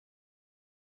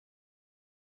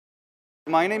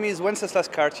My name is Venceslas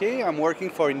Cartier. I'm working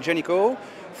for Ingenico,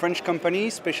 French company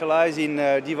specialized in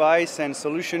device and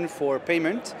solution for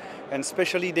payment and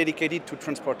specially dedicated to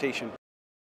transportation.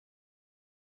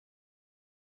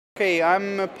 Okay,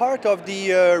 I'm a part of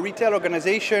the retail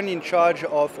organization in charge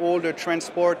of all the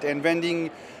transport and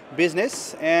vending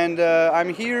business, and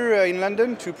I'm here in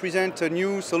London to present a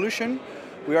new solution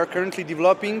we are currently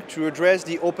developing to address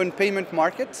the open payment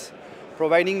market,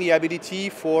 providing the ability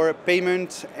for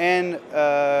payment and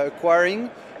acquiring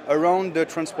around the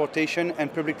transportation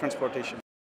and public transportation.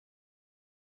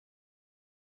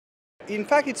 In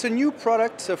fact, it's a new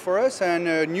product for us and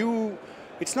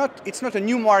it's not a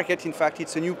new market. In fact,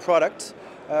 it's a new product.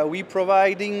 We're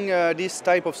providing this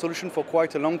type of solution for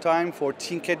quite a long time for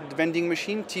ticket vending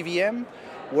machine, TVM,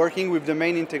 working with the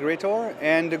main integrator.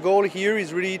 And the goal here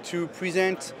is really to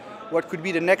present what could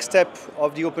be the next step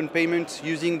of the open payment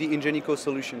using the Ingenico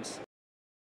solutions.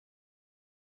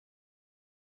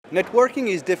 Networking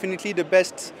is definitely the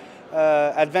best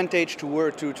advantage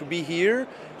to be here.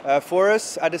 For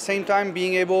us, at the same time,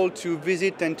 being able to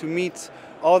visit and to meet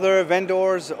other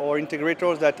vendors or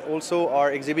integrators that also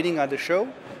are exhibiting at the show,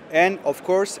 and of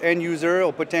course, end user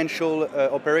or potential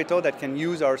operator that can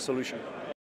use our solution.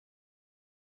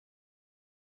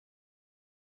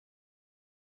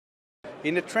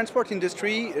 In the transport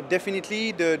industry,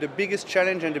 definitely the biggest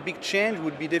challenge and the big change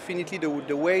would be definitely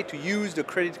the way to use the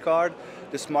credit card,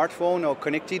 the smartphone or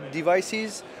connected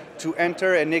devices to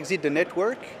enter and exit the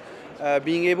network.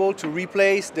 Being able to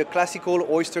replace the classical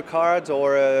Oyster cards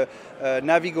or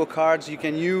Navigo cards you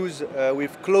can use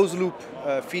with closed loop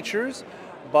features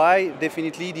by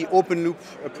definitely the open loop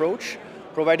approach,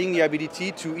 providing the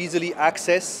ability to easily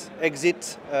access,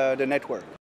 exit the network.